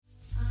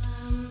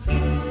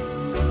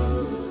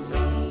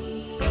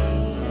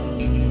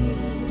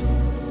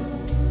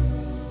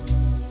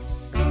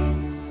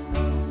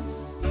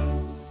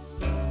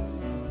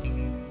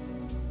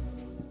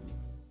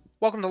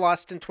Welcome to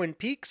Lost in Twin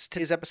Peaks.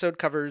 Today's episode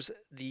covers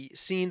the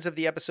scenes of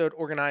the episode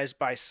organized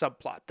by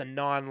subplot, the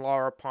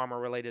non-Laura Palmer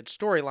related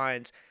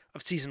storylines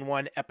of season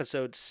 1,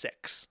 episode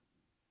 6.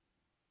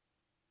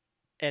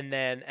 And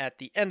then at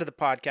the end of the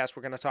podcast,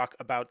 we're going to talk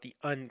about the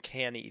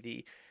uncanny,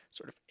 the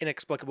sort of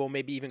inexplicable,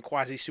 maybe even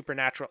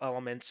quasi-supernatural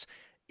elements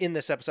in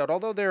this episode,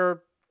 although there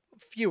are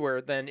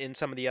fewer than in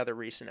some of the other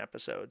recent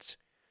episodes.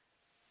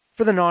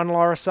 For the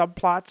non-Laura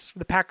subplots,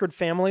 the Packard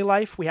family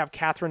life, we have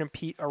Catherine and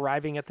Pete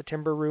arriving at the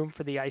Timber Room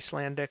for the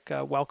Icelandic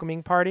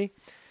welcoming party.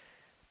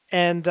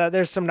 And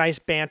there's some nice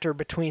banter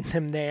between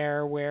them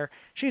there where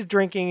she's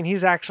drinking and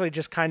he's actually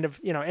just kind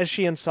of, as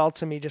she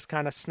insults him, he just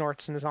kind of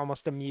snorts and is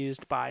almost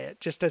amused by it,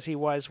 just as he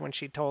was when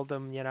she told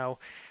him,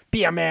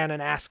 be a man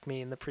and ask me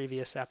in the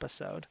previous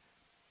episode.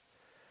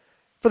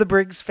 For the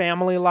Briggs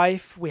family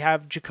life, we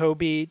have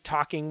Jacoby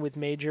talking with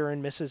Major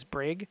and Mrs.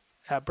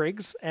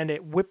 Briggs, and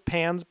it whip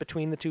pans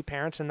between the two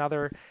parents.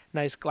 Another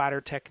nice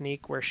Glatter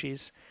technique where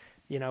she's,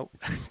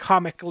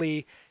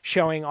 comically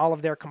showing all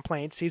of their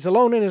complaints. He's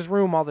alone in his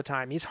room all the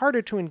time. He's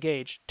harder to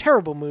engage.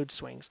 Terrible mood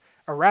swings.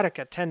 Erratic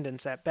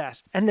attendance at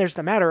best. And there's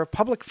the matter of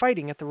public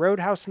fighting at the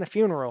roadhouse and the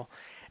funeral.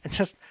 And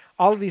just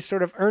all of these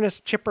sort of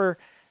earnest, chipper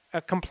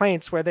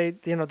complaints where they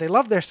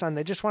love their son.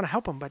 They just want to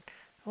help him, but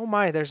oh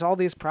my, there's all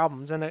these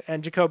problems.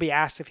 And Jacoby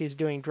asks if he's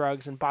doing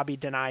drugs, and Bobby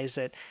denies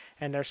it.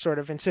 And they're sort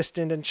of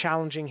insistent and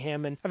challenging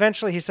him. And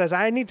eventually he says,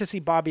 I need to see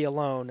Bobby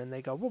alone. And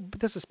they go, well, but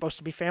this is supposed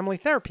to be family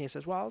therapy. He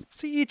says, well, I'll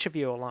see each of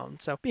you alone.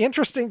 So it'll be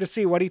interesting to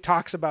see what he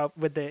talks about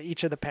with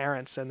each of the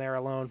parents and they're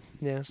alone.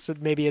 Yeah, so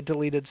maybe a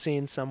deleted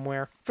scene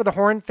somewhere. For the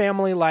Horn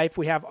family life,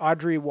 we have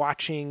Audrey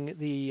watching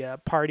the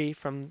party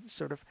from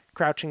sort of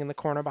crouching in the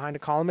corner behind a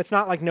column. It's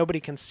not like nobody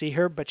can see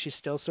her, but she's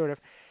still sort of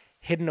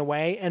hidden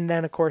away. And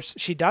then, of course,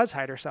 she does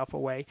hide herself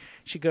away.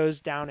 She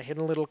goes down a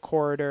hidden little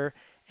corridor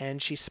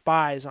and she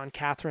spies on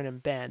Catherine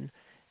and Ben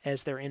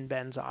as they're in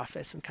Ben's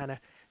office and kind of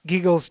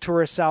giggles to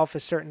herself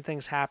as certain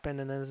things happen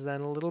and is then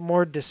a little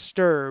more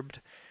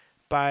disturbed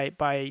by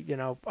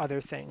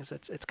other things.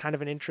 It's kind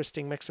of an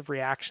interesting mix of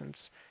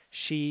reactions.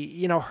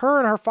 She, her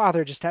and her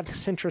father just have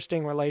this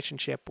interesting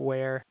relationship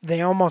where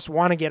they almost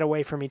want to get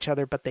away from each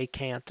other, but they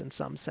can't in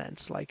some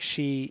sense. Like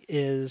she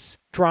is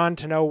drawn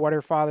to know what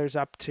her father's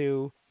up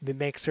to. It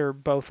makes her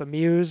both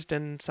amused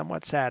and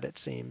somewhat sad, it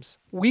seems.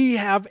 We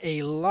have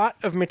a lot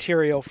of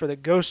material for the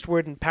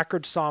Ghostwood and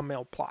Packard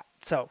Sawmill plot,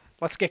 so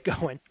let's get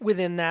going.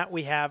 Within that,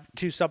 we have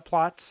two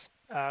subplots.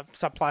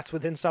 Subplots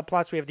within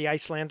subplots. We have the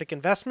Icelandic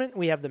investment.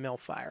 We have the mill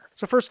fire.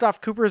 So first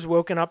off, Cooper is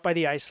woken up by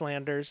the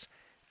Icelanders,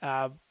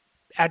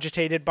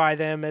 agitated by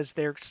them as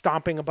they're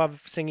stomping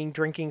above, singing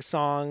drinking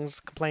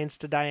songs, complains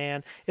to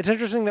Diane. It's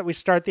interesting that we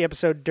start the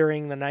episode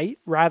during the night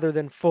rather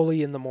than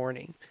fully in the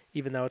morning,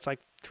 even though it's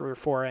like 3 or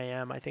 4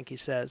 a.m., I think he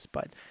says.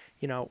 But,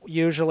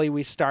 usually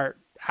we start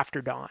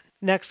after dawn.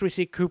 Next, we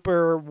see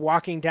Cooper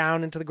walking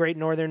down into the Great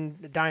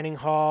Northern Dining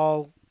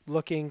Hall,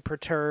 looking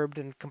perturbed,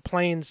 and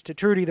complains to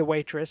Trudy, the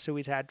waitress, who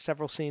he's had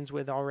several scenes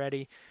with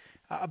already,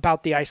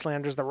 about the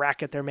Icelanders, the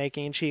racket they're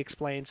making. And she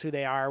explains who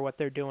they are, what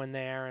they're doing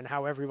there, and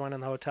how everyone in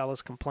the hotel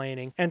is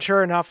complaining. And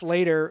sure enough,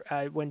 later,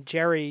 when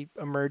Jerry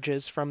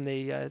emerges from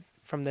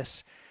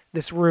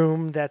this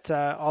room that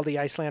all the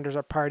Icelanders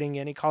are partying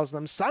in, he calls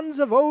them Sons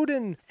of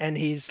Odin, and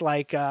he's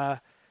like,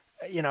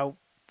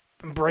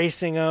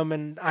 embracing them,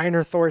 and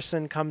Einar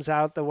Thorson comes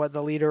out, the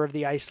leader of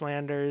the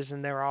Icelanders,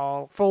 and they're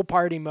all full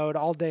party mode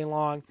all day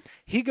long.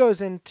 He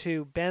goes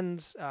into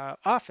Ben's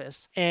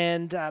office,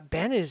 and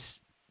Ben is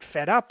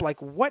fed up,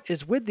 like, what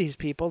is with these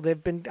people?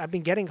 I've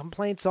been getting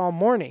complaints all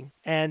morning.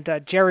 And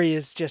Jerry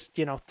is just,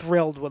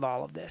 thrilled with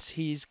all of this.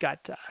 He's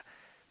got,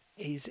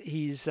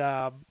 he's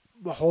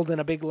holding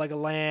a big leg of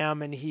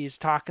lamb, and he's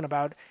talking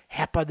about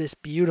Hepa, this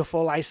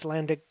beautiful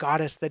Icelandic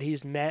goddess that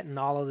he's met, and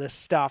all of this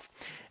stuff.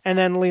 And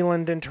then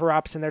Leland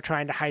interrupts, and they're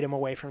trying to hide him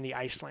away from the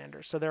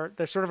Icelanders. So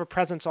they're sort of a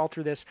presence all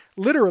through this,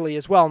 literally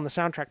as well in the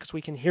soundtrack, because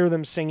we can hear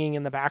them singing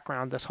in the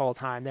background this whole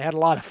time. They had a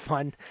lot of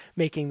fun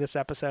making this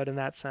episode in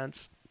that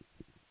sense.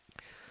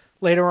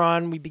 Later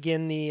on, we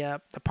begin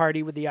the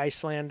party with the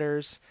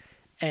Icelanders,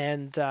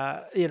 and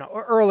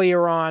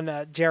earlier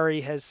on,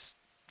 Jerry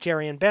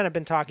and Ben have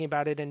been talking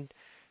about it, and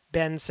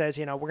Ben says,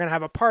 we're going to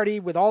have a party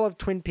with all of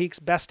Twin Peaks'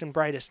 best and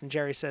brightest, and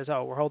Jerry says,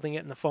 oh, we're holding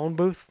it in the phone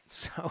booth.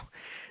 So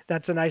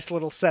that's a nice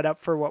little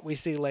setup for what we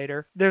see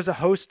later. There's a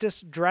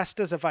hostess dressed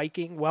as a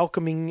Viking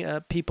welcoming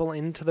people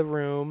into the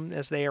room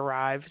as they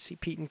arrive. See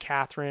Pete and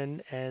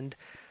Catherine and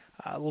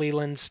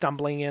Leland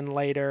stumbling in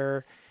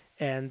later,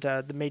 and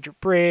the Major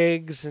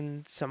Briggs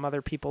and some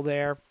other people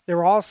there.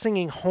 They're all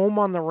singing Home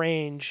on the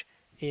Range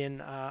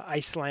in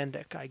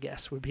Icelandic, I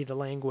guess would be the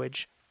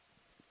language.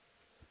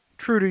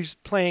 Trudy's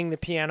playing the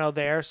piano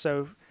there,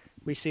 so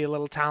we see a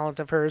little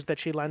talent of hers that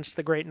she lends to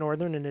the Great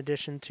Northern in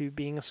addition to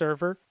being a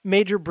server.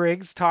 Major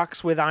Briggs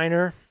talks with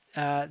Einar,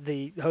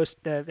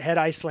 the head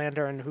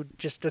Icelander, and who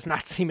just does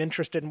not seem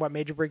interested in what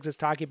Major Briggs is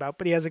talking about,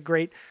 but he has a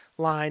great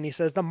line. He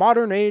says, the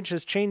modern age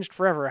has changed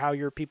forever how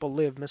your people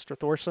live, Mr.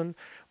 Thorson,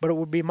 but it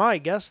would be my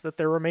guess that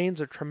there remains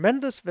a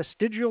tremendous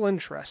vestigial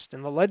interest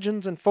in the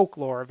legends and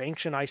folklore of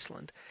ancient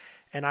Iceland.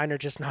 And Einar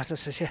just nods and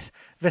says, yes,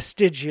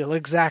 vestigial,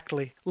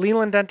 exactly.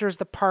 Leland enters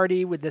the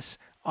party with this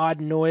odd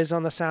noise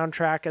on the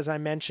soundtrack, as I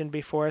mentioned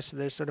before, so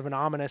there's sort of an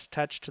ominous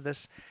touch to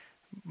this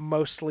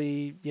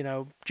mostly,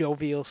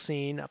 jovial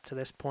scene up to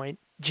this point.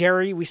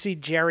 We see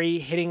Jerry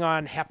hitting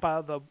on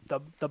Hepa,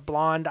 the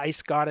blonde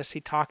ice goddess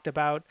he talked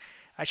about.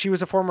 She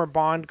was a former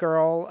Bond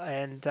girl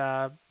and,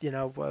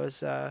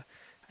 was, I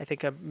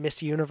think, a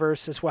Miss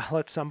Universe as well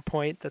at some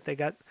point that they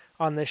got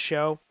on this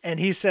show. And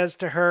he says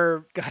to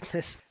her, got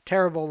this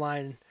terrible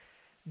line,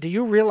 do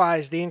you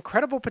realize the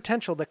incredible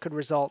potential that could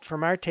result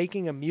from our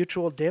taking a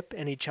mutual dip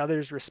in each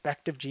other's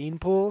respective gene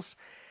pools?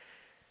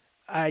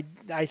 I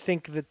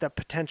think that the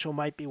potential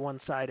might be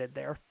one-sided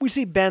there. We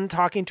see Ben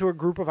talking to a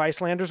group of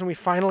Icelanders, and we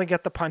finally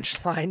get the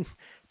punchline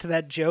to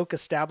that joke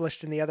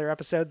established in the other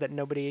episode that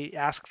nobody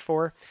asked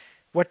for.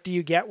 What do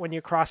you get when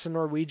you cross a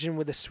Norwegian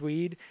with a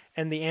Swede?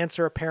 And the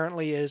answer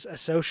apparently is a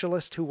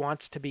socialist who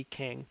wants to be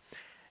king.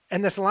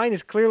 And this line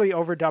is clearly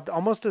overdubbed,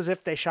 almost as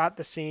if they shot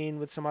the scene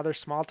with some other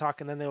small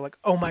talk, and then they were like,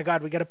 oh my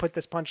God, we got to put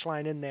this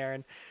punchline in there,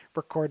 and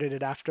recorded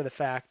it after the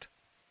fact.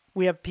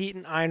 We have Pete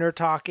and Einar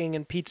talking,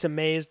 and Pete's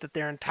amazed that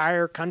their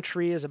entire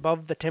country is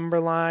above the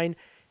timberline.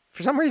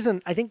 For some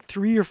reason, I think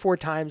 3 or 4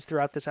 times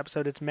throughout this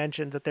episode, it's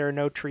mentioned that there are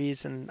no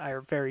trees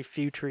or very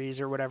few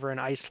trees or whatever in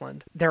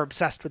Iceland. They're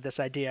obsessed with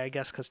this idea, I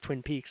guess, because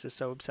Twin Peaks is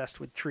so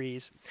obsessed with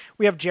trees.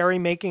 We have Jerry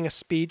making a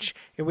speech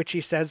in which he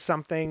says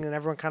something, and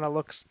everyone kind of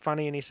looks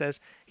funny, and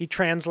he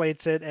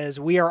translates it as,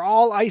 we are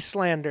all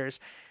Icelanders.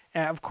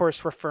 Of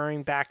course,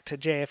 referring back to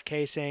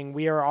JFK saying,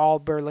 we are all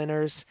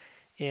Berliners,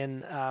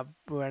 when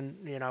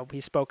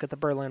he spoke at the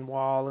Berlin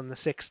Wall in the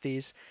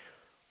 60s.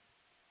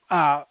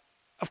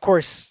 Of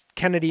course,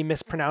 Kennedy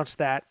mispronounced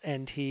that,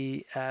 and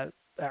he,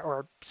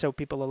 or so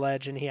people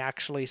allege, and he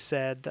actually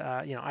said,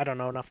 I don't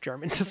know enough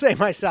German to say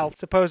myself.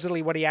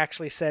 Supposedly what he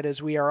actually said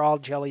is, we are all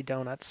jelly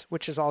donuts,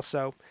 which is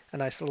also a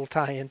nice little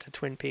tie-in to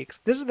Twin Peaks.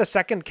 This is the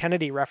second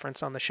Kennedy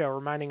reference on the show,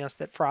 reminding us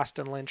that Frost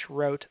and Lynch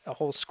wrote a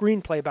whole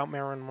screenplay about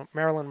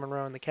Marilyn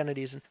Monroe and the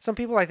Kennedys. And some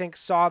people, I think,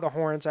 saw the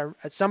horns.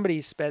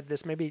 Somebody sped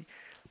this, maybe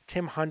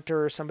Tim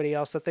Hunter or somebody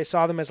else, that they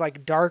saw them as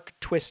like dark,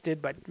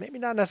 twisted, but maybe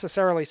not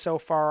necessarily so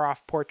far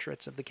off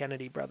portraits of the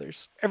Kennedy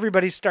brothers.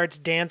 Everybody starts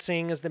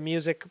dancing as the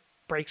music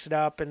breaks it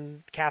up,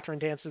 and Catherine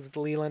dances with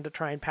Leland to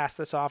try and pass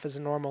this off as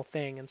a normal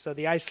thing. And so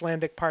the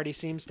Icelandic party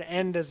seems to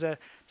end as a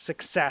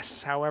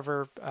success,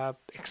 however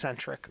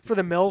eccentric. For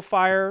the mill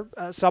fire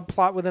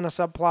subplot within a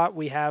subplot,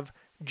 we have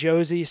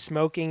Josie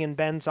smoking in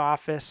Ben's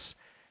office.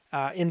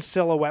 In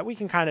silhouette. We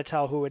can kind of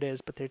tell who it is,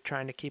 but they're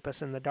trying to keep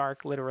us in the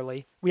dark,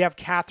 literally. We have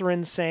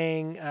Catherine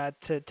saying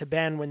to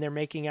Ben when they're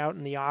making out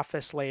in the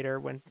office later,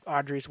 when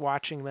Audrey's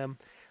watching them,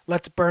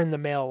 let's burn the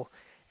mill.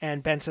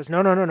 And Ben says,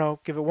 no,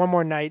 give it one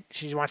more night.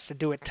 She wants to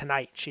do it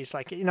tonight. She's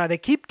like, they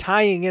keep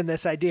tying in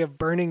this idea of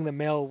burning the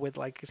mill with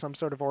like some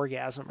sort of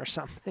orgasm or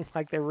something.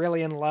 Like they're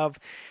really in love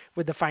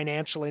with the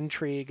financial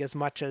intrigue as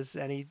much as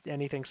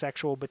anything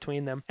sexual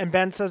between them. And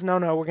Ben says, no,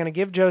 we're going to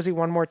give Josie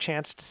one more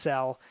chance to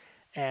sell.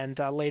 And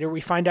later we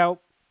find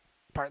out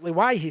partly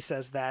why he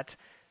says that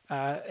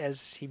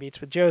as he meets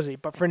with Josie.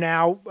 But for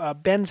now,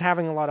 Ben's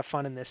having a lot of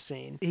fun in this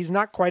scene. He's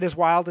not quite as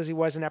wild as he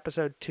was in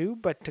episode 2,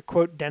 but to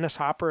quote Dennis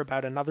Hopper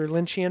about another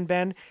Lynchian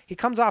Ben, he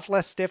comes off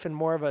less stiff and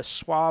more of a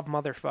suave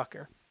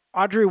motherfucker.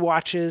 Audrey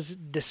watches,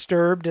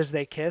 disturbed as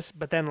they kiss,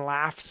 but then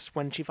laughs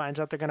when she finds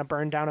out they're going to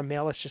burn down a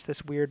mill. It's just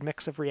this weird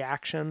mix of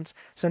reactions.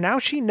 So now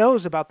she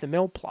knows about the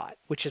mill plot,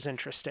 which is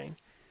interesting.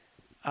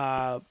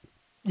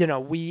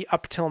 We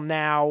up till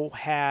now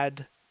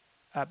had,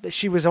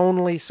 she was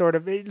only sort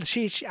of,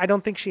 I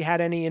don't think she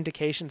had any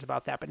indications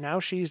about that, but now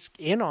she's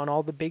in on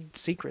all the big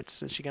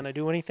secrets. Is she going to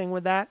do anything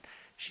with that?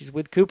 She's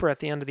with Cooper at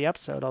the end of the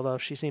episode, although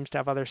she seems to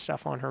have other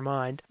stuff on her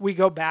mind. We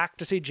go back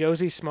to see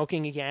Josie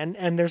smoking again,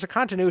 and there's a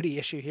continuity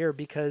issue here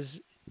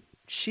because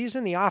she's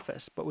in the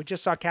office, but we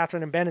just saw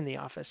Catherine and Ben in the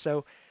office.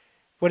 So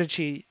what did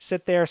she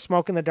sit there,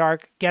 smoke in the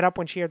dark, get up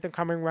when she heard them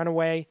coming, run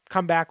away,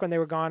 come back when they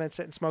were gone and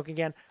sit and smoke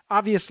again?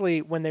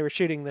 Obviously, when they were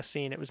shooting this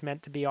scene, it was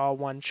meant to be all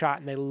one shot,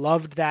 and they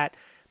loved that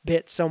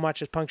bit so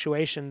much as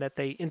punctuation that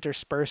they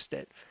interspersed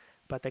it.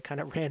 But they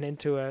kind of ran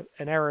into an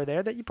error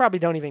there that you probably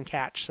don't even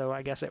catch, so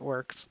I guess it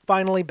works.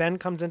 Finally, Ben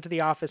comes into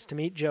the office to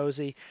meet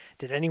Josie.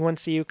 Did anyone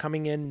see you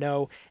coming in?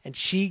 No. And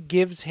she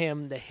gives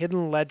him the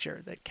hidden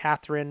ledger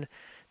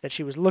that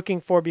she was looking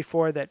for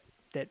before, that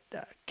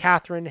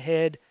Catherine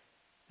hid.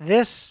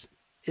 This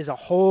is a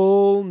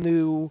whole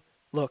new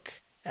look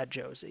at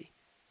Josie.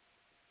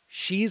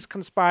 She's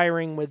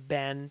conspiring with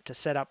Ben to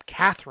set up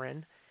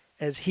Catherine,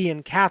 as he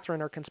and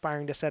Catherine are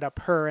conspiring to set up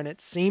her, and it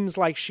seems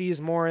like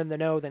she's more in the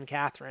know than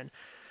Catherine.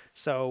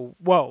 So,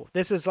 whoa,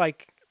 this is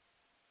like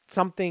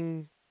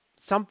something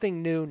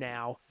new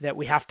now that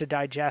we have to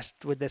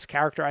digest with this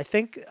character. I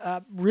think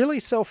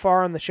really so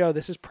far on the show,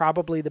 this is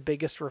probably the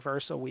biggest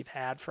reversal we've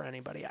had for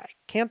anybody. I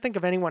can't think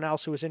of anyone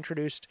else who was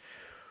introduced.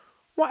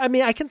 Well, I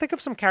mean, I can think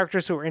of some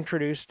characters who were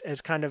introduced as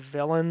kind of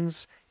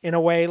villains in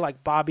a way,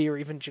 like Bobby or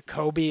even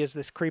Jacoby as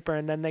this creeper,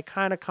 and then they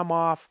kind of come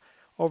off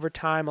over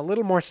time, a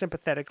little more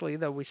sympathetically,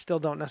 though we still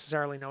don't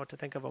necessarily know what to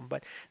think of him.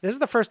 But this is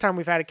the first time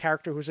we've had a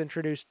character who's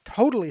introduced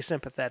totally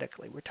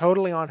sympathetically. We're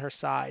totally on her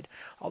side.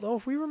 Although,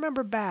 if we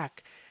remember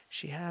back,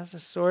 she has a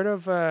sort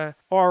of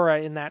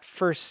aura in that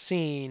first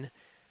scene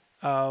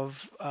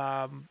of,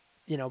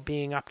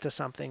 being up to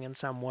something in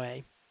some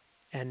way.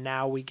 And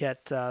now we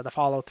get the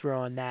follow through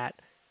on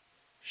that.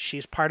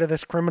 She's part of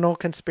this criminal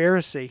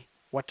conspiracy.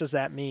 What does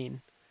that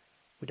mean?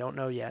 We don't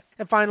know yet.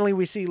 And finally,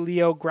 we see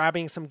Leo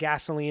grabbing some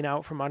gasoline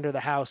out from under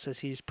the house as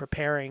he's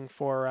preparing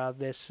for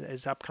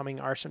his upcoming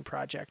arson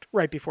project,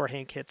 right before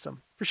Hank hits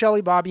him. For Shelley,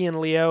 Bobby, and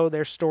Leo,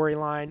 their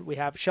storyline, we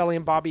have Shelley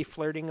and Bobby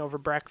flirting over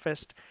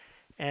breakfast,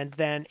 and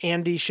then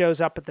Andy shows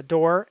up at the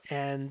door,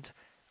 and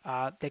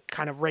they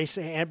kind of race,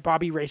 and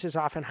Bobby races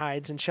off and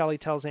hides, and Shelley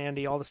tells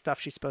Andy all the stuff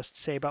she's supposed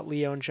to say about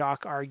Leo and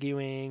Jacques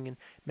arguing and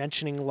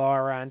mentioning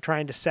Laura and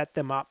trying to set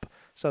them up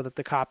so that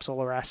the cops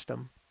will arrest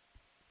them.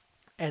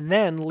 And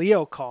then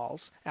Leo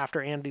calls after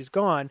Andy's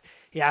gone.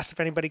 He asks if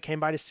anybody came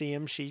by to see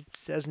him. She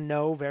says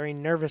no, very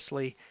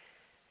nervously.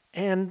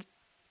 And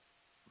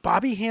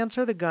Bobby hands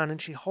her the gun, and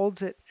she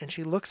holds it, and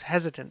she looks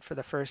hesitant for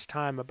the first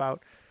time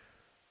about,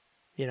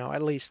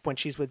 at least when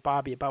she's with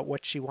Bobby, about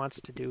what she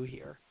wants to do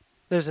here.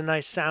 There's a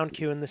nice sound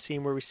cue in the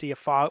scene where we see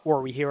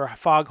we hear a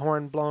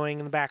foghorn blowing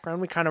in the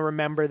background. We kind of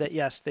remember that,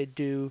 yes, they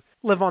do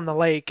live on the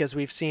lake, as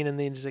we've seen in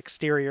these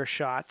exterior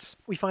shots.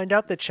 We find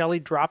out that Shelley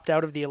dropped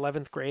out of the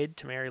 11th grade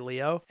to marry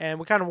Leo, and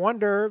we kind of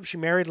wonder if she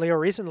married Leo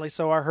recently,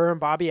 so are her and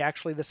Bobby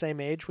actually the same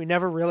age? We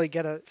never really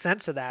get a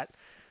sense of that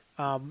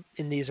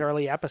in these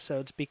early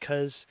episodes,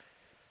 because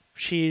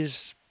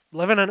she's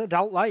living an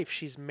adult life.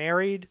 She's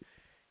married.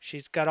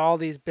 She's got all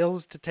these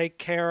bills to take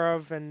care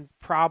of and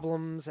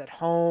problems at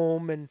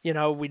home. And,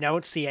 we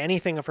don't see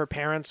anything of her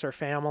parents or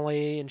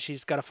family. And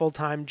she's got a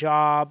full-time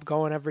job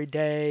going every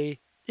day.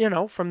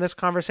 From this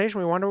conversation,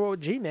 we wonder,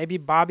 maybe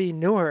Bobby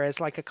knew her as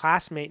like a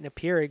classmate and a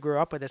peer he grew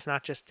up with. It's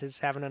not just his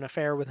having an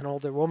affair with an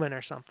older woman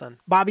or something.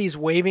 Bobby's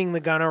waving the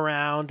gun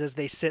around as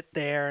they sit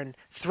there and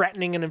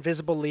threatening an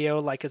invisible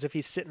Leo, like as if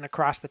he's sitting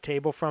across the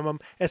table from him.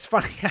 It's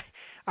funny.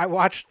 I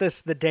watched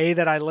this the day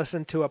that I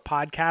listened to a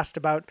podcast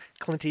about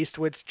Clint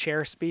Eastwood's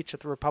chair speech at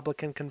the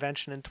Republican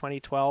convention in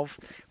 2012,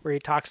 where he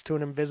talks to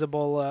an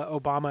invisible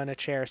Obama in a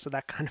chair, so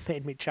that kind of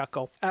made me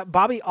chuckle.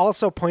 Bobby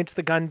also points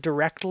the gun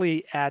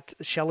directly at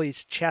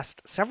Shelley's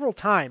chest several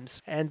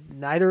times, and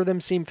neither of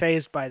them seem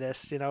fazed by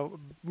this.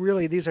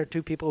 Really, these are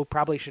two people who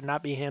probably should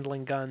not be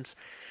handling guns.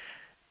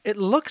 It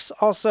looks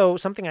also,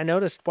 something I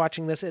noticed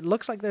watching this, it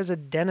looks like there's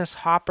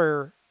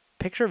a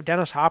picture of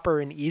Dennis Hopper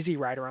in Easy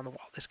Rider on the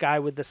wall. This guy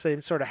with the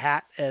same sort of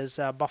hat as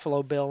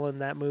Buffalo Bill in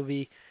that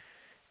movie,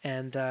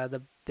 and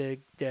the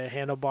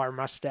handlebar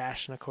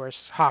mustache. And of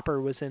course,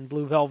 Hopper was in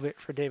Blue Velvet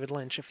for David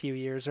Lynch a few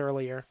years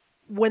earlier.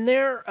 When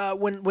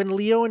when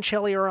Leo and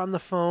Shelley are on the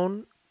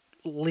phone,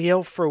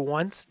 Leo for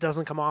once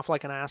doesn't come off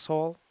like an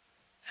asshole.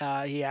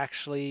 He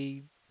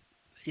actually,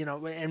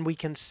 and we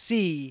can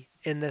see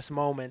in this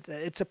moment,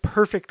 it's a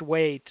perfect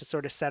way to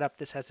sort of set up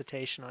this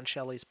hesitation on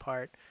Shelley's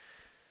part.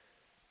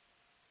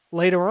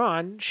 Later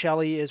on,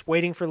 Shelley is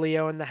waiting for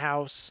Leo in the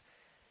house,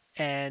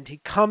 and he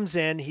comes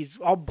in. He's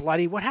all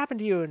bloody. What happened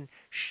to you? And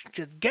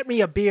get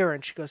me a beer.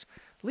 And she goes,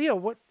 Leo,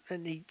 what?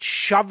 And he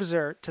shoves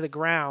her to the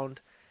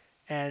ground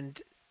and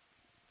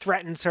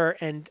threatens her.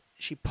 And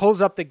she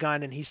pulls up the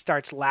gun, and he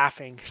starts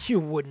laughing.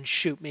 You wouldn't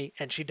shoot me.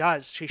 And she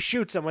does. She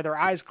shoots him with her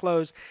eyes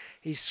closed.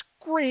 He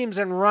screams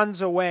and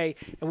runs away.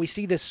 And we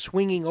see this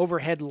swinging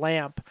overhead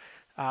lamp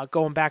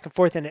going back and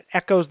forth, and it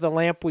echoes the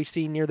lamp we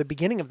see near the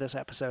beginning of this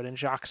episode in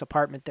Jacques'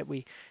 apartment that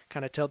we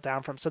kind of tilt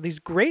down from. So these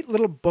great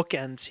little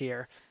bookends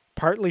here,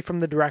 partly from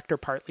the director,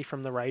 partly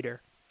from the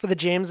writer. For the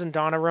James and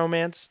Donna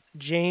romance,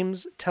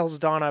 James tells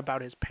Donna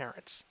about his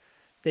parents.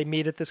 They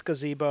meet at this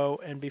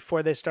gazebo, and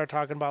before they start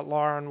talking about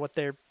Laura and what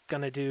they're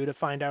going to do to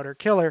find out her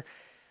killer,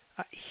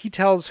 he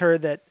tells her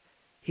that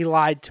he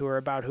lied to her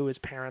about who his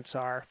parents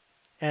are,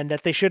 and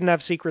that they shouldn't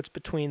have secrets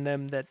between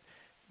them,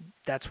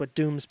 that's what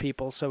dooms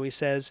people. So he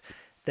says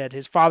that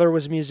his father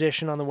was a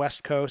musician on the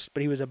West Coast,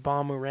 but he was a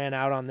bum who ran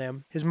out on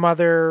them. His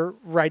mother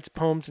writes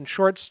poems and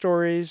short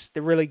stories.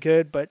 They're really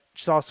good, but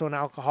she's also an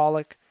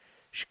alcoholic.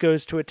 She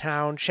goes to a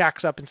town,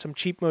 shacks up in some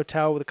cheap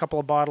motel with a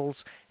couple of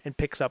bottles, and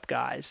picks up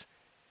guys.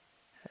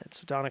 And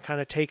so Donna kind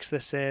of takes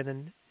this in,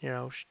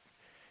 and,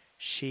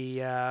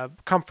 she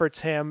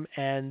comforts him,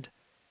 and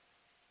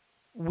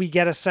we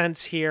get a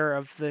sense here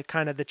of the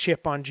kind of the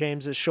chip on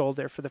James's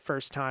shoulder for the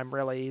first time,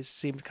 really. He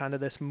seemed kind of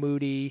this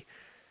moody,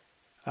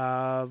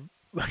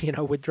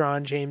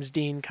 withdrawn James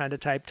Dean kind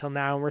of type till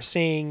now. And we're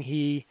seeing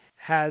he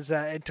has,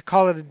 to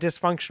call it a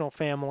dysfunctional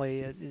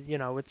family,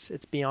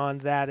 it's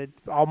beyond that.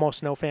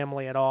 Almost no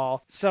family at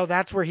all. So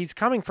that's where he's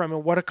coming from.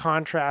 And what a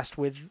contrast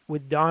with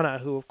Donna,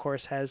 who of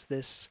course has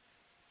this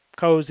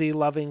cozy,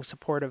 loving,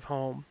 supportive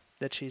home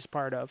that she's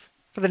part of.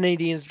 For the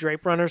Nadine's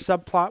Drape Runner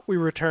subplot, we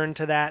return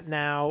to that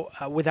now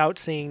without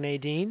seeing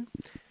Nadine,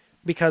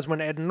 because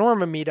when Ed and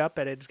Norma meet up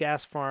at Ed's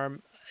gas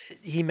farm,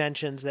 he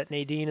mentions that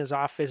Nadine is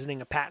off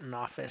visiting a patent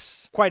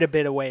office quite a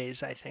bit of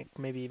ways, I think,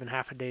 maybe even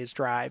half a day's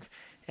drive.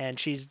 And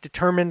she's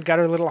determined, got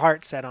her little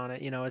heart set on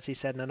it, as he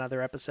said in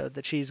another episode,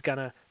 that she's going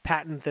to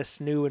patent this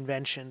new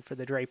invention for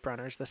the drape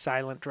runners, the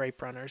silent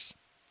drape runners.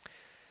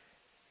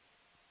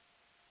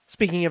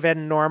 Speaking of Ed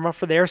and Norma,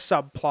 for their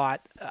subplot,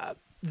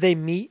 they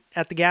meet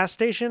at the gas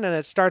station, and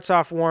it starts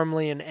off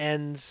warmly and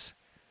ends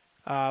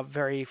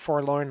very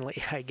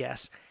forlornly, I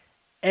guess.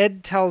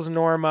 Ed tells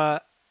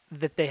Norma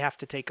that they have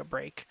to take a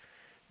break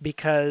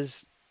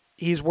because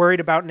he's worried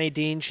about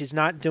Nadine. She's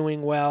not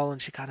doing well,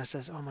 and she kind of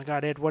says, "Oh my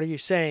God, Ed, what are you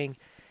saying?"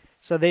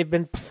 So they've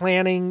been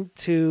planning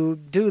to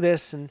do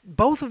this, and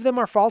both of them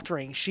are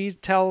faltering. She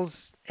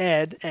tells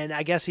Ed, and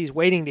I guess he's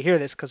waiting to hear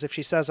this, because if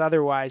she says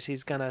otherwise,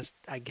 he's gonna,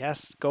 I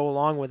guess, go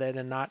along with it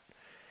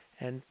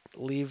and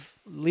leave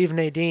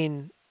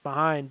Nadine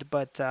behind.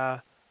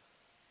 But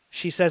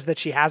she says that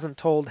she hasn't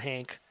told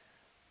Hank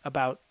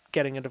about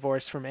getting a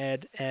divorce from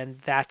Ed, and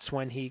that's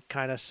when he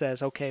kind of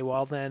says, "Okay,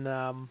 well then,"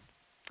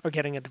 or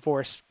getting a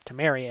divorce to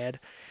marry Ed.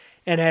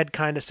 And Ed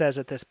kind of says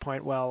at this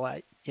point,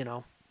 "Well,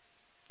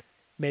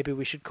 maybe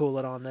we should cool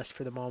it on this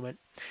for the moment."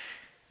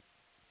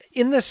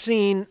 In this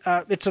scene,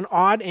 it's an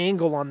odd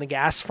angle on the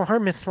gas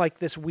farm. It's like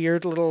this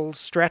weird little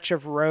stretch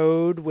of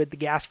road with the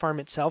gas farm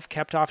itself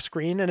kept off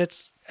screen, and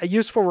it's a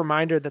useful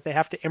reminder that they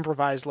have to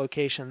improvise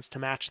locations to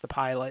match the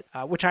pilot,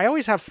 which I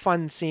always have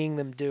fun seeing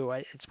them do.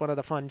 It's one of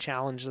the fun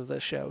challenges of the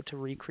show to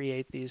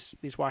recreate these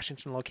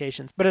Washington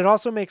locations. But it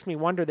also makes me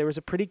wonder, there was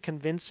a pretty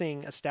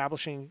convincing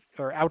establishing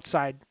or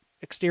outside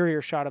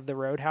exterior shot of the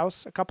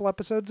roadhouse a couple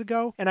episodes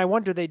ago, and I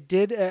wonder, they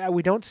did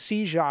we don't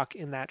see Jacques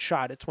in that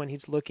shot. It's when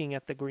he's looking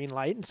at the green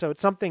light, and so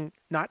it's something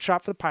not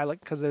shot for the pilot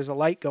because there's a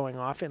light going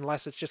off,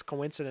 unless it's just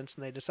coincidence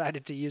and they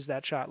decided to use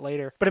that shot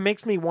later. But it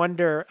makes me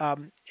wonder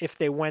if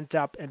they went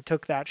up and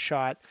took that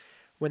shot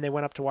when they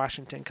went up to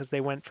Washington, because they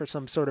went for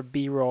some sort of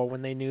B-roll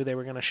when they knew they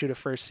were going to shoot a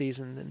first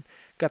season and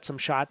got some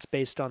shots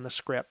based on the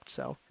script.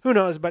 So who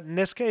knows? But in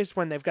this case,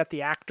 when they've got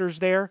the actors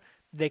there,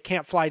 they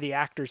can't fly the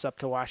actors up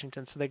to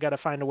Washington, so they got to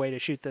find a way to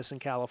shoot this in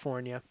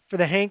California. For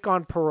the Hank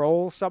on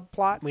parole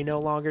subplot, we no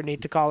longer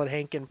need to call it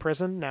Hank in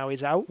prison. Now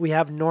he's out. We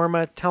have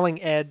Norma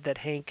telling Ed that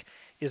Hank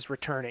is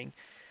returning,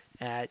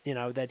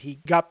 that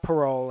he got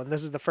parole, and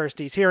this is the first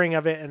he's hearing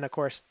of it, and of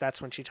course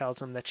that's when she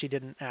tells him that she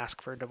didn't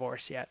ask for a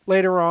divorce yet.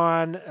 Later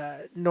on,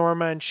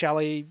 Norma and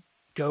Shelley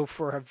go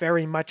for a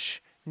very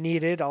much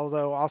needed,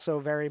 although also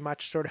very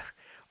much sort of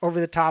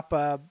over-the-top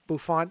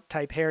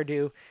bouffant-type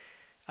hairdo,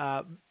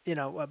 a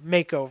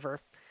makeover.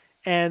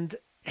 And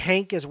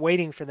Hank is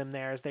waiting for them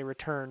there as they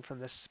return from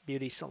this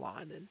beauty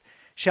salon. And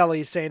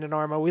Shelley's saying to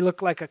Norma, "We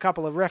look like a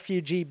couple of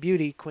refugee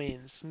beauty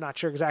queens." I'm not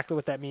sure exactly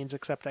what that means,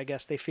 except I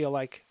guess they feel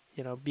like,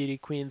 beauty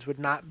queens would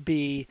not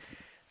be,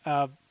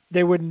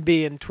 they wouldn't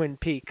be in Twin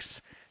Peaks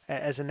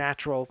as a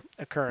natural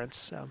occurrence.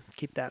 So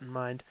keep that in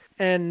mind.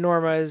 And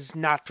Norma is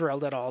not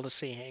thrilled at all to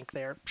see Hank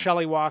there.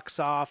 Shelley walks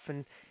off,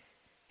 and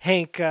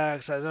Hank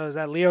says, "Oh, is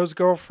that Leo's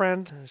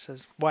girlfriend?" And he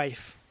says,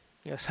 "Wife."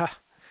 He goes,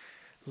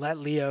 "Let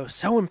Leo,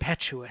 so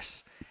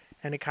impetuous."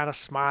 And he kind of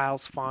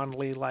smiles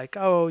fondly like,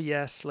 "Oh,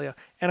 yes, Leo."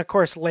 And of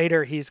course,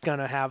 later he's going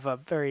to have a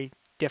very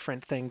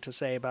different thing to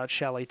say about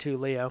Shelley to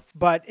Leo.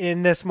 But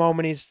in this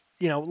moment, he's,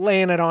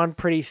 laying it on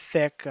pretty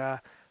thick.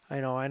 I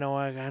know, I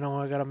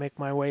got to make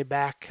my way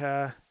back,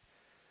 got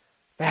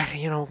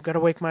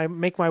to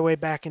make my way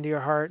back into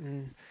your heart.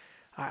 And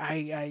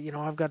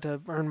I've got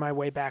to earn my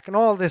way back, and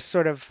all this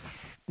sort of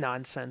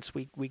nonsense.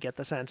 We get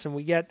the sense, and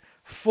we get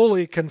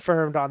fully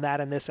confirmed on that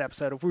in this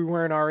episode. If we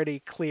weren't already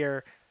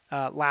clear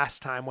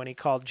last time when he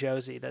called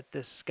Josie that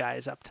this guy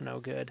is up to no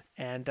good.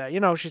 And,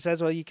 she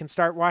says, "Well, you can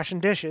start washing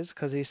dishes,"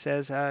 because he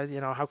says,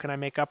 "How can I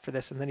make up for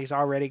this?" And then he's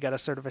already got a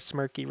sort of a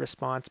smirky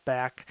response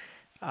back,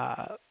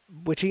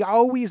 which he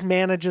always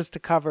manages to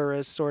cover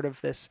as sort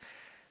of this,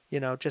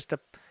 just a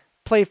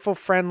playful,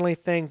 friendly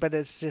thing, but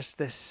it's just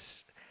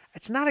this,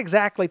 it's not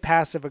exactly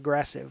passive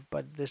aggressive,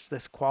 but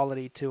this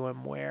quality to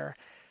him where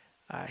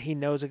he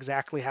knows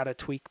exactly how to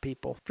tweak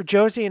people. For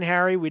Josie and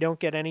Harry, we don't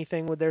get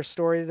anything with their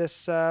story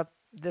this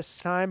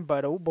time,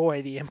 but oh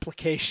boy, the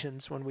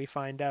implications when we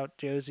find out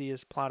Josie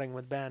is plotting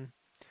with Ben.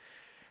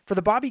 For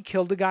the Bobby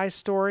Killed a Guy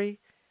story,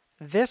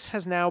 this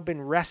has now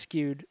been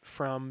rescued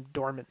from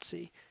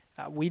dormancy.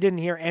 We didn't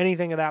hear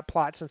anything of that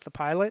plot since the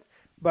pilot,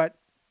 but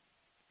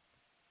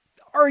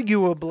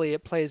arguably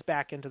it plays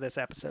back into this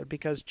episode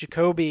because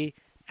Jacoby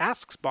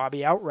asks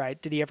Bobby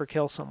outright, did he ever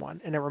kill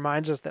someone? And it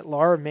reminds us that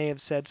Laura may have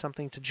said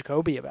something to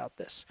Jacoby about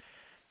this.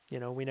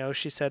 We know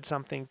she said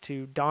something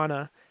to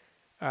Donna,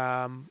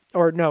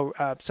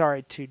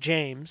 to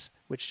James,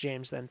 which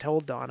James then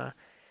told Donna.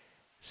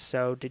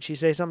 So did she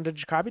say something to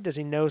Jacoby? Does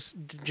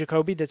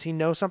he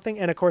know something?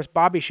 And of course,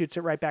 Bobby shoots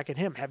it right back at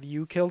him. Have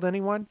you killed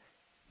anyone?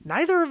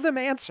 Neither of them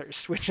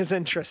answers, which is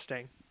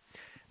interesting.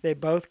 They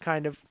both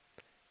kind of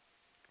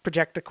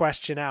project the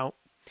question out.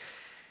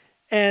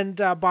 And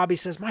Bobby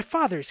says, "My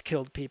father's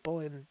killed people."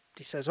 And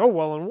he says, "Oh,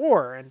 well, in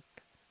war." And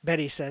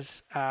Betty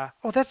says,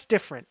 "Oh, that's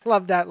different."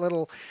 Love that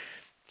little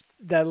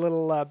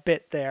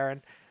bit there.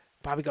 And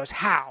Bobby goes,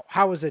 "How?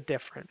 How is it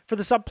different?" For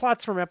the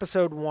subplots from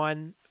episode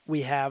 1,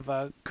 We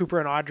have Cooper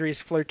and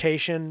Audrey's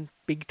flirtation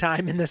big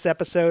time in this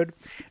episode.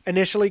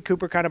 Initially,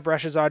 Cooper kind of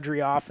brushes Audrey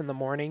off in the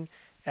morning.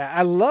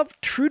 I love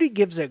Trudy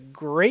gives a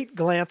great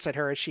glance at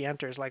her as she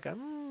enters, like a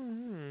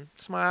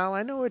smile.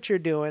 I know what you're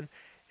doing.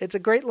 It's a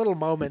great little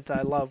moment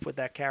I love with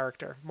that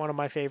character. One of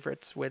my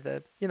favorites with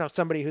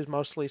somebody who's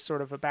mostly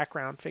sort of a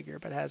background figure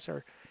but has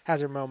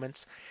her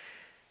moments.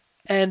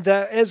 And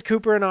as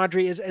Cooper and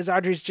Audrey, as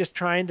Audrey's just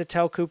trying to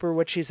tell Cooper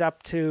what she's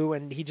up to,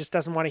 and he just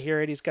doesn't want to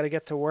hear it. He's got to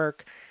get to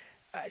work.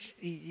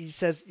 He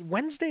says,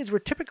 Wednesdays were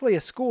typically a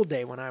school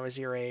day when I was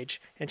your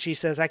age. And she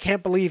says, I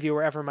can't believe you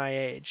were ever my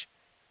age.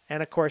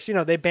 And of course,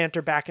 they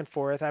banter back and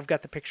forth. I've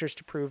got the pictures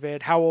to prove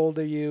it. How old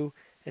are you?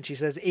 And she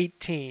says,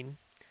 18.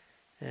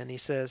 And he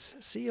says,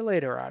 see you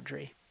later,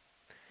 Audrey.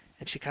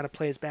 And she kind of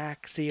plays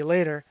back, see you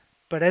later.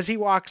 But as he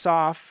walks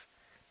off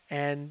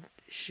and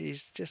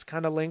she's just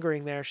kind of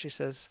lingering there, she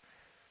says,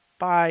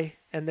 bye.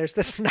 And there's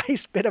this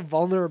nice bit of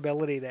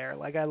vulnerability there.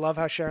 Like, I love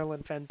how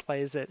Sherilyn Fenn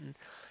plays it and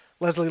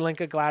Leslie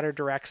Linka Glatter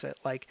directs it.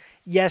 Like,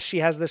 yes, she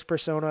has this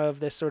persona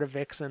of this sort of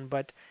vixen,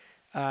 but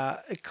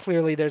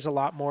clearly there's a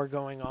lot more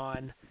going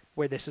on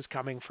where this is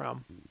coming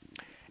from.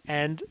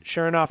 And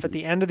sure enough, at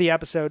the end of the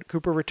episode,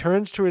 Cooper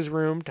returns to his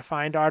room to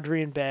find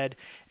Audrey in bed,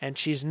 and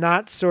she's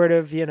not sort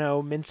of,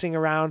 mincing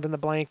around in the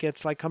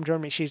blankets like, come join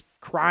me. She's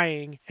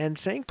crying and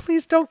saying,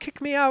 please don't kick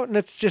me out. And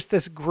it's just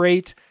this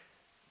great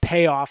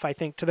payoff, I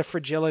think, to the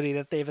fragility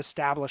that they've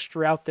established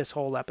throughout this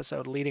whole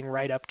episode, leading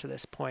right up to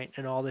this point,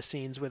 and all the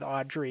scenes with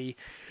Audrey,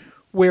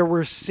 where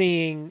we're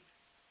seeing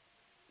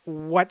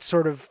what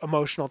sort of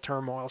emotional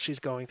turmoil she's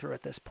going through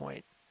at this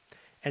point.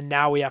 And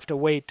now we have to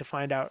wait to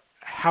find out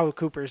how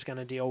Cooper's going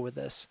to deal with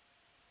this.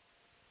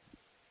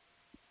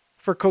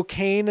 For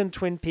cocaine and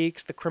Twin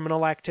Peaks, the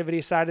criminal activity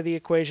side of the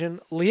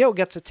equation, Leo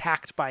gets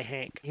attacked by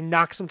Hank. He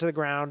knocks him to the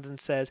ground and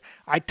says,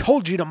 I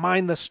told you to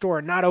mind the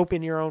store, not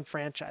open your own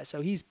franchise.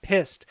 So he's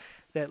pissed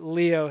that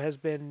Leo has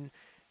been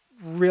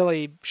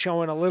really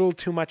showing a little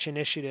too much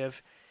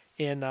initiative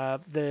in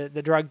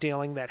the drug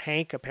dealing that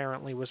Hank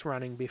apparently was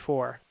running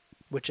before,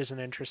 which is an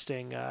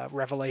interesting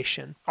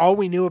revelation. All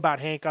we knew about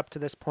Hank up to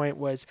this point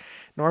was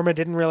Norma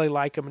didn't really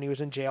like him and he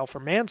was in jail for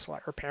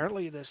manslaughter.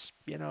 Apparently this,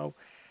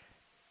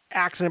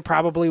 accident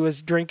probably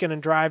was drinking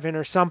and driving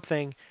or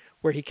something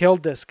where he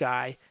killed this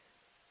guy.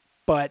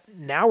 But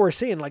now we're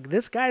seeing, like,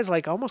 this guy's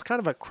like almost kind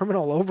of a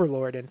criminal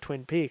overlord in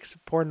Twin Peaks.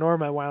 Poor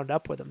Norma wound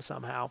up with him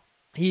somehow.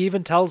 He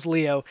even tells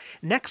Leo,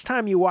 next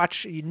time you'll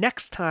watch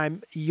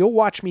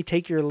me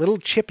take your little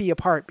Chippy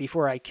apart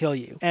before I kill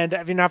you. And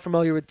if you're not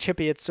familiar with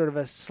Chippy, it's sort of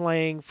a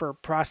slang for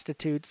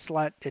prostitute,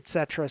 slut,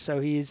 etc.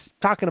 So he's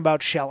talking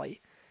about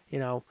Shelley.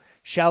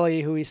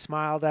 Shelley, who he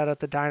smiled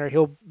at the diner,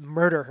 he'll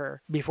murder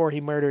her before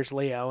he murders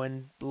Leo,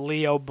 and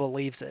Leo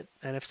believes it.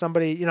 And if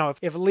somebody,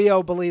 if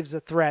Leo believes a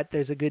threat,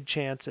 there's a good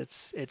chance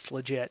it's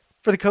legit.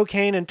 For the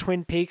cocaine and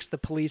Twin Peaks, the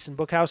police and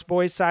Bookhouse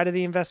Boys side of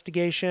the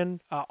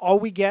investigation, all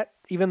we get,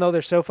 even though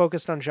they're so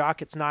focused on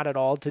Jacques, it's not at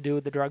all to do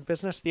with the drug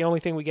business. The only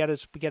thing we get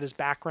his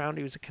background.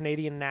 He was a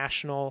Canadian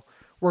national,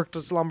 worked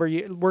the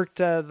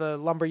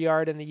lumber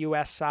yard in the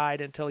U.S.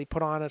 side until he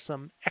put on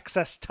some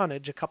excess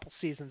tonnage a couple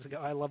seasons ago.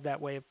 I love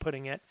that way of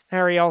putting it.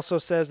 Harry also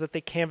says that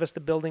they canvassed the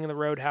building in the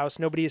roadhouse.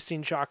 Nobody has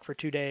seen Jacques for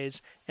 2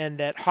 days, and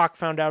that Hawk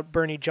found out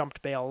Bernie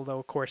jumped bail, although,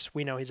 of course,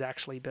 we know he's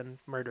actually been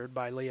murdered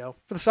by Leo.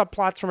 For the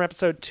subplots from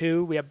episode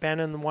 2, we have Ben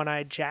and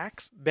One-Eyed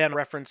Jacks. Ben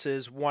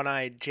references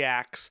One-Eyed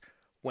Jacks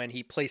when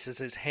he places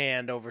his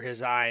hand over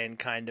his eye and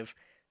kind of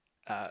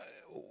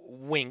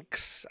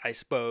winks, I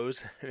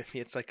suppose.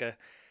 It's like a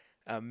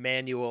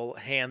manual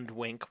hand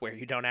wink where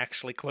you don't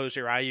actually close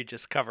your eye, you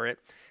just cover it.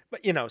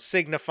 But,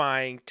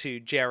 signifying to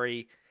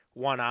Jerry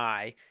one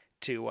eye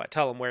to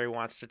tell him where he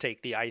wants to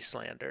take the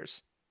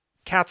Icelanders.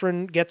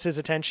 Catherine gets his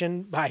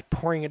attention by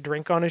pouring a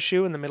drink on his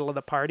shoe in the middle of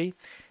the party.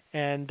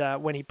 And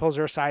when he pulls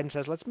her aside and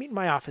says, let's meet in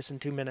my office in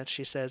 2 minutes,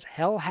 she says,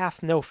 hell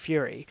hath no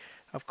fury.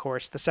 Of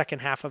course, the second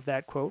half of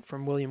that quote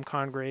from William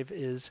Congreve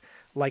is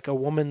like a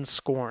woman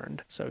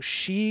scorned. So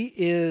she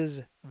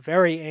is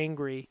very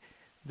angry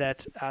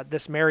that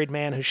this married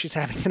man who she's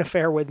having an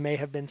affair with may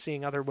have been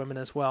seeing other women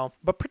as well.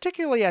 But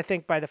particularly, I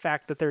think, by the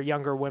fact that they're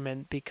younger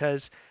women,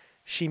 because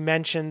she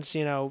mentions,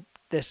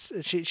 this,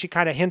 she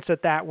kind of hints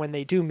at that when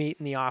they do meet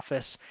in the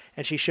office,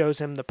 and she shows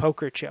him the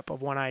poker chip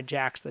of One-Eyed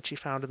Jacks that she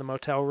found in the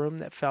motel room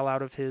that fell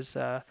out of his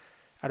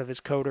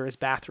coat or his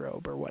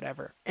bathrobe or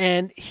whatever.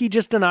 And he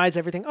just denies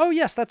everything. Oh,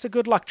 yes, that's a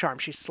good luck charm.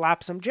 She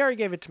slaps him. Jerry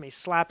gave it to me.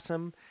 Slaps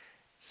him,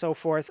 so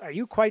forth. Are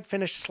you quite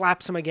finished?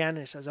 Slaps him again. And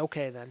he says,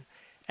 okay, then.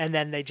 And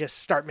then they just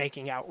start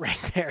making out right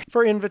there.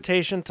 For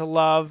Invitation to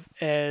Love,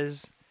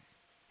 as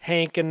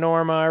Hank and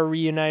Norma are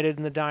reunited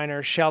in the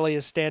diner, Shelley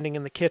is standing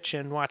in the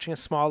kitchen watching a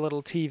small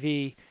little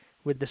TV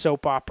with the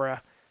soap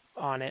opera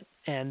on it.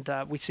 And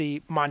we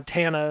see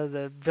Montana,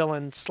 the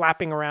villain,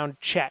 slapping around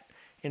Chet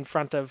in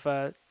front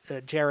of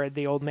Jared,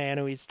 the old man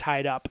who he's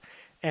tied up.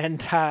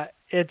 And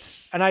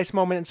it's a nice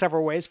moment in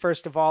several ways.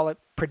 First of all, it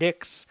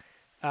predicts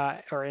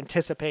or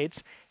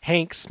anticipates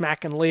Hank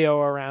smacking Leo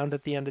around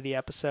at the end of the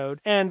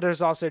episode. And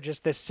there's also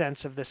just this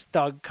sense of this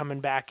thug coming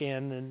back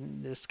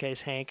in this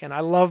case Hank. And I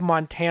love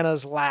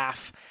Montana's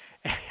laugh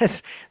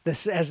as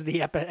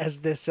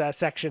this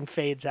section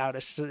fades out.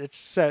 It's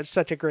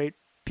such a great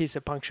piece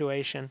of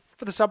punctuation.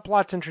 For the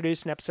subplots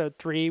introduced in episode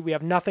 3, we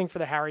have nothing for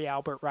the Harry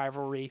Albert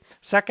rivalry.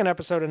 Second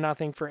episode of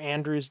nothing for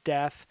Andrew's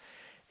death.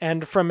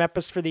 And for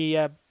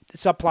the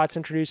subplots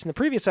introduced in the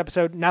previous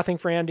episode, nothing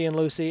for Andy and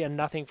Lucy, and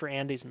nothing for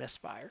Andy's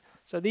misfire.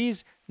 So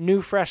these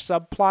new, fresh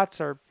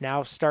subplots are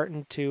now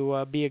starting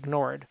to be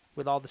ignored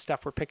with all the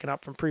stuff we're picking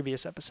up from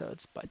previous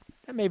episodes, but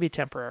that may be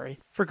temporary.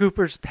 For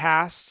Cooper's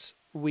past,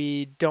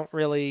 we don't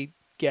really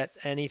get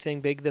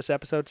anything big this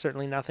episode,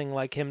 certainly nothing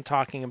like him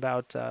talking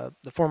about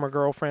the former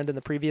girlfriend in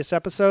the previous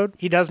episode.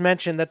 He does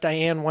mention that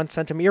Diane once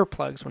sent him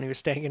earplugs when he was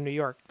staying in New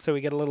York, so we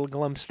get a little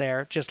glimpse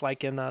there, just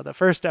like in the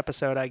first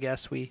episode, I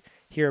guess, we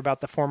hear about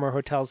the former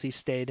hotels he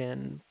stayed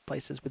in,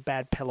 places with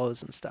bad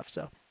pillows and stuff,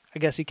 so I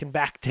guess you can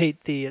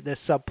backdate the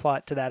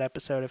subplot to that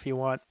episode if you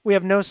want. We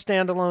have no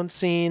standalone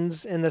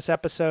scenes in this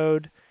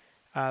episode,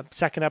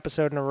 second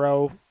episode in a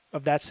row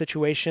of that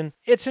situation.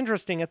 It's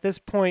interesting, at this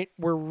point,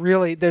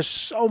 there's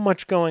so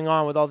much going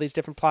on with all these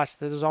different plots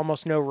that there's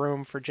almost no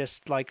room for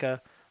just like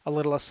a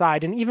little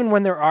aside. And even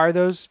when there are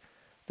those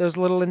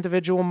little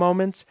individual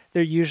moments,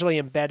 they're usually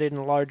embedded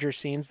in larger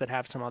scenes that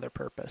have some other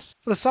purpose.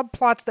 For the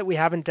subplots that we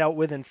haven't dealt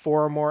with in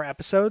 4 or more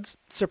episodes,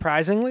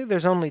 surprisingly,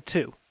 there's only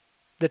 2.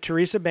 The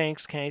Teresa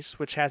Banks case,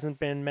 which hasn't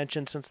been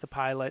mentioned since the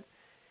pilot,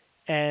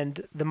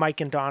 and the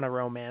Mike and Donna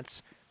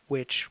romance,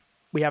 which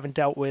we haven't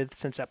dealt with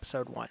since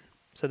episode 1.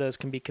 So those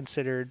can be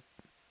considered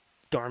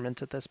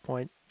dormant at this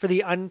point. For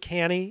the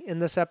uncanny in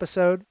this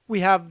episode,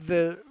 we have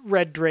the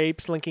red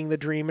drapes linking the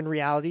dream and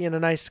reality, and a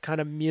nice kind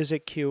of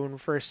music cue in the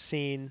first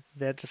scene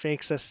that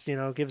makes us,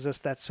 gives us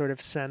that sort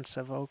of sense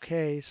of,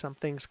 okay,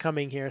 something's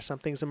coming here,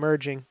 something's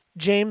emerging.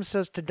 James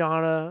says to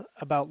Donna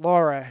about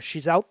Laura,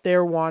 she's out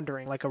there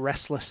wandering like a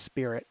restless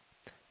spirit.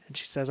 And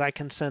she says, I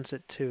can sense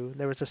it too.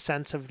 There was a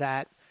sense of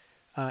that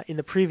in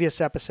the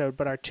previous episode,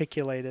 but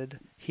articulated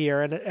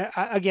here. And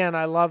again,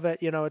 I love it.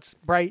 It's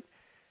bright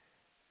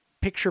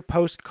picture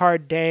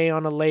postcard day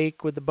on a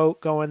lake with the boat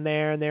going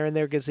there, and they're in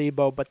their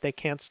gazebo, but they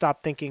can't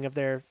stop thinking of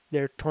their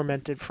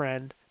tormented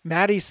friend.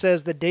 Maddie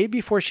says, the day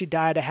before she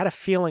died, I had a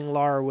feeling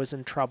Laura was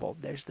in trouble.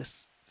 There's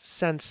this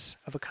sense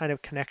of a kind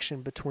of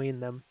connection between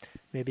them,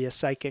 maybe a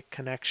psychic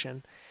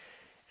connection.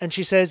 And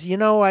she says,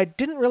 I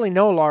didn't really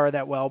know Laura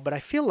that well, but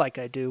I feel like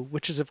I do,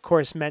 which is, of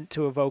course, meant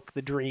to evoke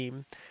the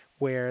dream,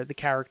 where the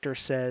character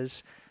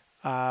says,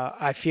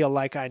 I feel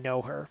like I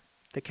know her.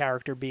 The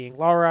character being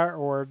Laura,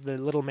 or the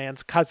little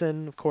man's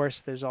cousin. Of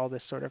course, there's all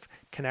this sort of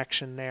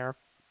connection there.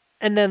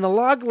 And then the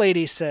log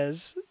lady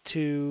says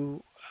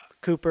to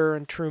Cooper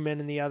and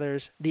Truman and the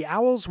others, the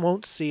owls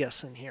won't see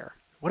us in here.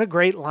 What a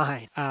great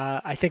line.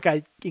 I think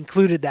I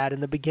included that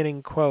in the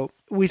beginning quote.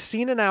 We've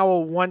seen an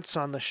owl once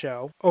on the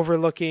show,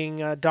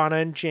 overlooking Donna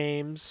and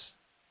James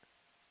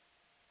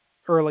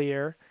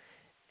earlier,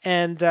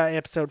 and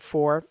episode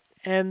 4.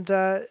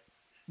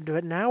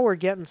 But now we're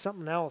getting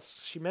something else.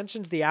 She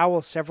mentions the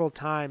owls several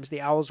times. The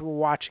owls were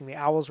watching. The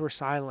owls were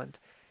silent.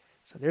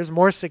 So there's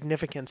more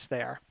significance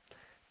there.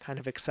 Kind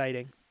of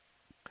exciting.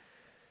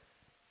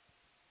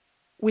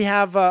 We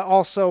have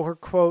also her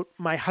quote,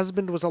 my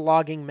husband was a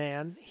logging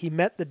man. He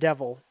met the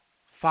devil.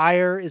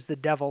 Fire is the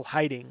devil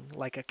hiding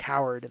like a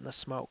coward in the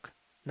smoke.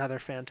 Another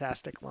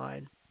fantastic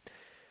line.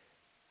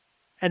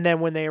 And then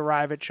when they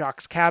arrive at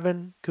Jacques'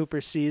 cabin, Cooper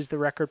sees the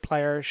record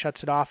player,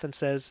 shuts it off, and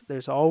says,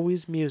 there's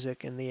always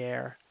music in the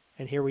air.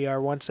 And here we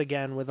are once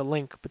again with a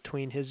link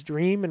between his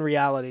dream and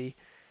reality,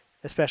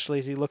 especially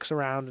as he looks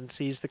around and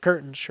sees the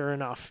curtains, sure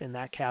enough, in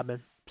that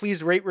cabin.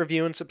 Please rate,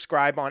 review, and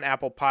subscribe on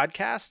Apple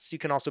Podcasts. You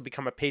can also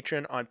become a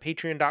patron on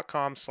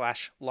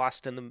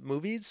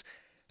patreon.com/lostinthemovies.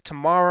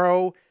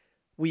 Tomorrow,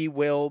 we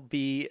will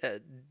be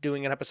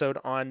doing an episode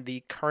on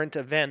the current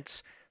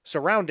events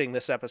surrounding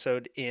this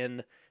episode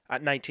in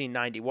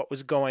 1990. What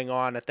was going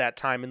on at that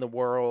time in the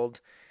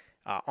world,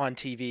 on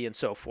TV, and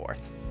so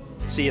forth.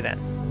 See you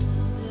then.